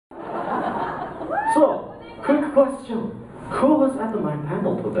So, quick question. Who was at my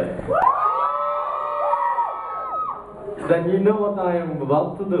panel today? Then you know what I am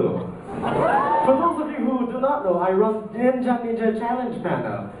about to do. For those of you who do not know, I run Ninja Challenge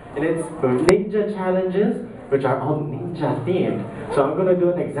panel. And it's ninja challenges, which are all ninja themed. So I'm gonna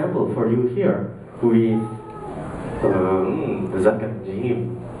do an example for you here with Zach and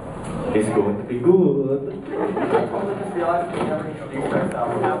Jim. It's going to be good. I totally just realized we never introduced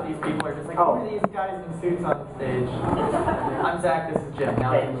ourselves. Half these people are just like, oh, who are these guys in suits on stage? I'm Zach, this is Jim.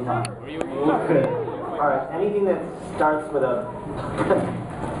 Now let's move on. Okay. Alright, anything that starts with a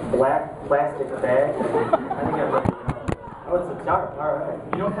black plastic bag, I think I'm ready to go. Oh, it's a dart, alright.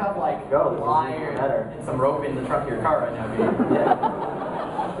 You don't have like Go, this is wire better. and some rope in the trunk of your car right now, do you? Yeah.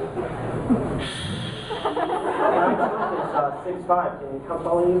 It's 6'5". Can you come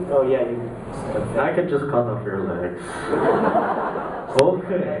follow you? Oh, yeah, you. I can just cut off your legs.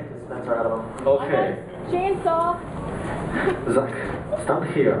 Okay. That's right on. Okay. Chainsaw. Zach, stand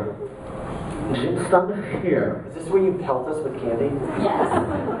here. Jim, stand here. Is this where you pelt us with candy? Yes.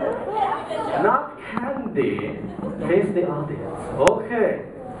 Not candy. Face the audience. Okay.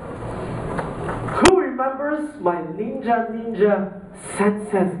 Who remembers my Ninja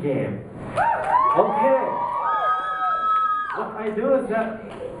Senses game? Okay. What I do is that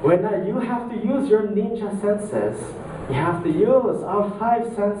when you have to use your ninja senses, you have to use our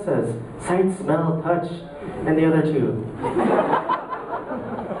 5 senses: sight, smell, touch, and the other 2.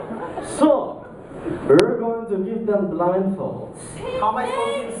 So, we're going to give them blindfolds. How am I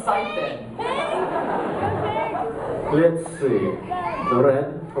supposed to use sight then? Let's see.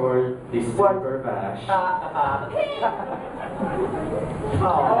 Red for the super bash.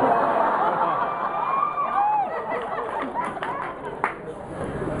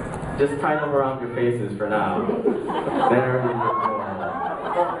 Just tie them around your faces for now. There you go.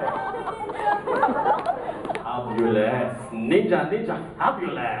 Fabulous. Ninja,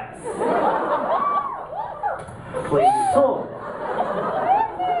 fabulous. Please. So.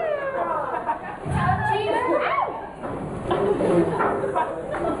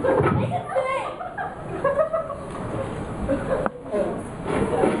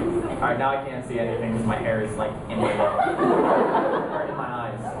 Alright, now I can't see anything because my hair is like in my or in my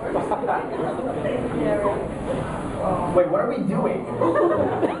eyes. Wait, what are we doing?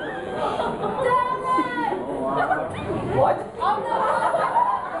 What?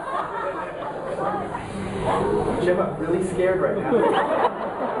 Jim, I'm really scared right now.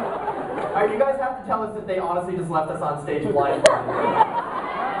 Alright, you guys have to tell us that they honestly just left us on stage blindfolded.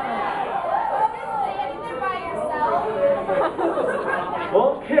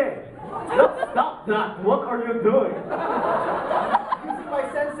 Okay. Let's stop that. What are you doing? Using my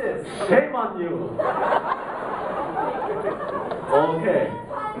senses. Shame on you. Okay.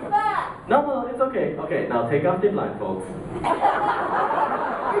 No, it's okay. Okay, now take off the blindfolds.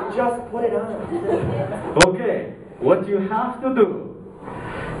 Just put it on. Okay, what you have to do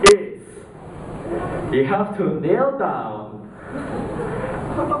is you have to nail down.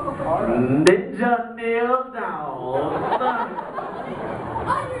 Ninja nail down.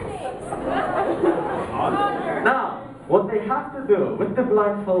 Now, what they have to do with the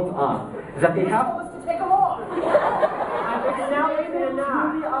blindfolds on is that they have to take them off. I'm now listening to the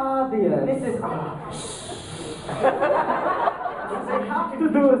audience. This is. What they have to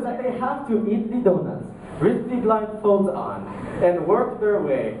do is that they have to eat the donuts with the blindfolds on and work their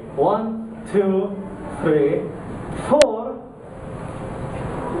way 1, 2, 3, 4,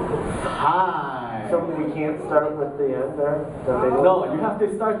 5. So we can't start with the end there? No, you have to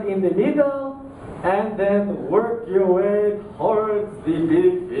start in the middle and then work your way towards the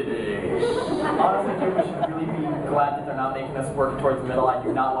big finish. Honestly, Jim, we should really be glad that they're not making us work towards the middle. I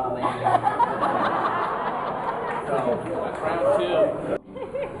do not want to land in. So, that's round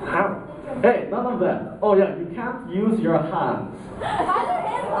 2. How? Hey, none of that. Oh yeah, you can't use your hands.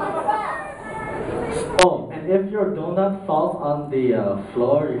 Oh, and if your donut falls on the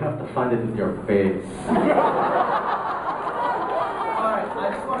floor, you have to find it with your face. Alright, I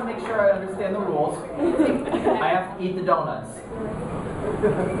just want to make sure I understand the rules. I have to eat the donuts.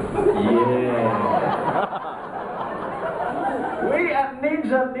 Yeah. We at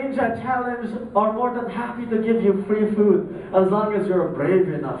Ninja Challenge are more than happy to give you free food as long as you're brave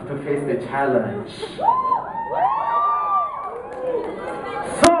enough to face the challenge.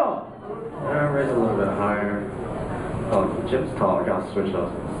 So, raise a little bit higher. Oh, Jim's tall. I gotta switch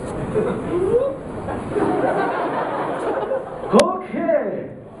up. Okay.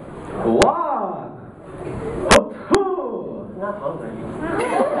 1, 2. Not hungry.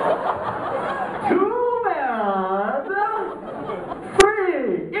 Too bad.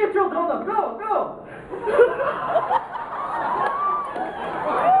 3. Eat your donut. Go.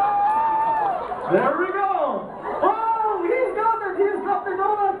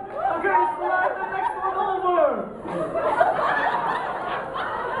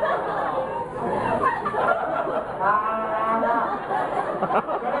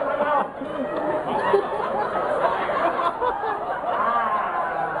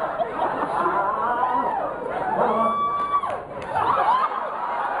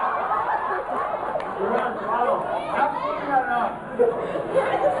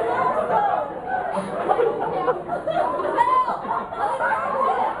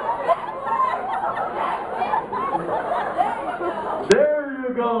 There you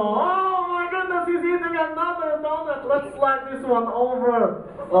go. Oh my goodness, he's eating another donut. Let's slide this one over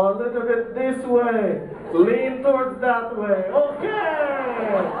a little bit this way. Lean towards that way.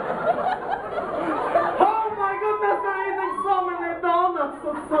 Okay. Oh my goodness, they're eating so many donuts.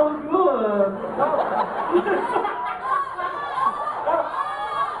 That's so good.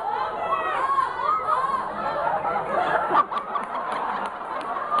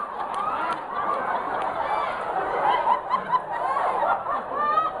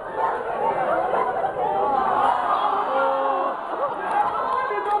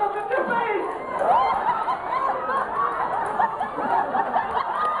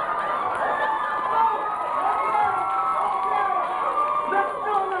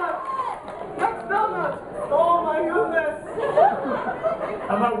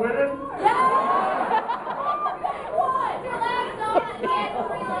 Am I winning?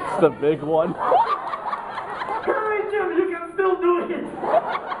 It's the big one. Hurry, Jim, you can still do it.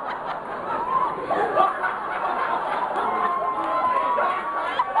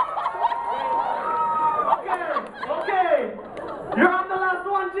 Okay. You're on the last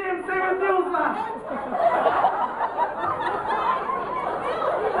one, Jim. Say your deals last.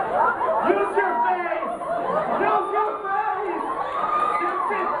 Use your face. Use your face.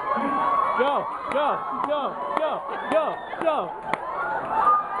 That's it. Go, go, go, go, go, go.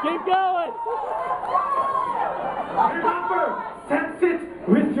 Keep going. Remember, sense it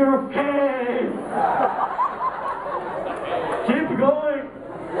with your face. Keep going.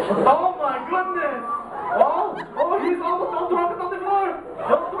 Oh my goodness. Oh, he's almost. Don't drop it on the floor.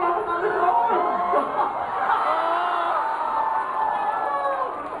 Don't drop it on the floor.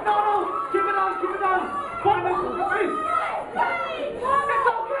 No, keep it on, keep it on. Point it to the face. It's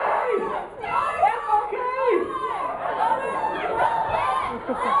okay. It's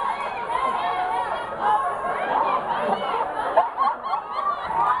okay.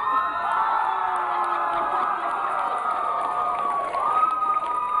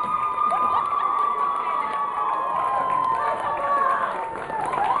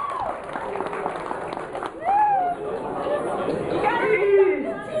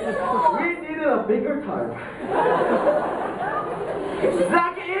 We needed a bigger time.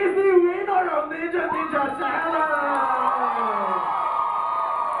 Zach is the winner of Ninja Challenge!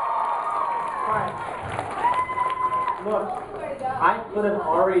 Alright. Look, I could have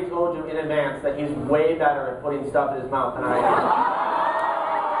already told you in advance that he's way better at putting stuff in his mouth than I am.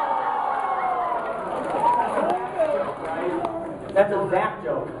 That's a Zach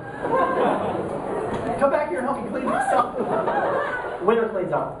joke. Come back here and help me clean this up. Winner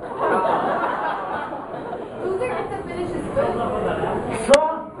cleans up. Loser gets to finish his food.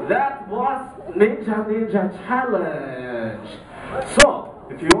 So, that was Ninja Challenge. So,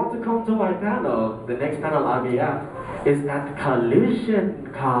 if you want to come to my panel, the next panel I'll be at is at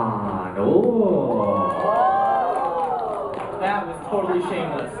Collision Con. Oh! That was totally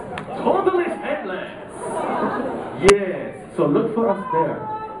shameless. Totally shameless! Yes, so look for us there.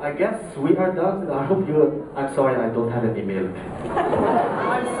 I guess we are done. I hope you. I'm sorry, I don't have any milk.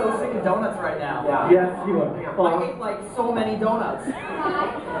 I'm so sick of donuts right now. Yeah. Yes, you are. I ate like so many donuts.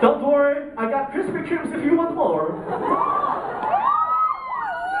 Don't worry, I got Krispy Kremes if you want more.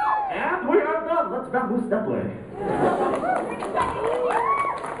 And we are done. Let's bamboos that way.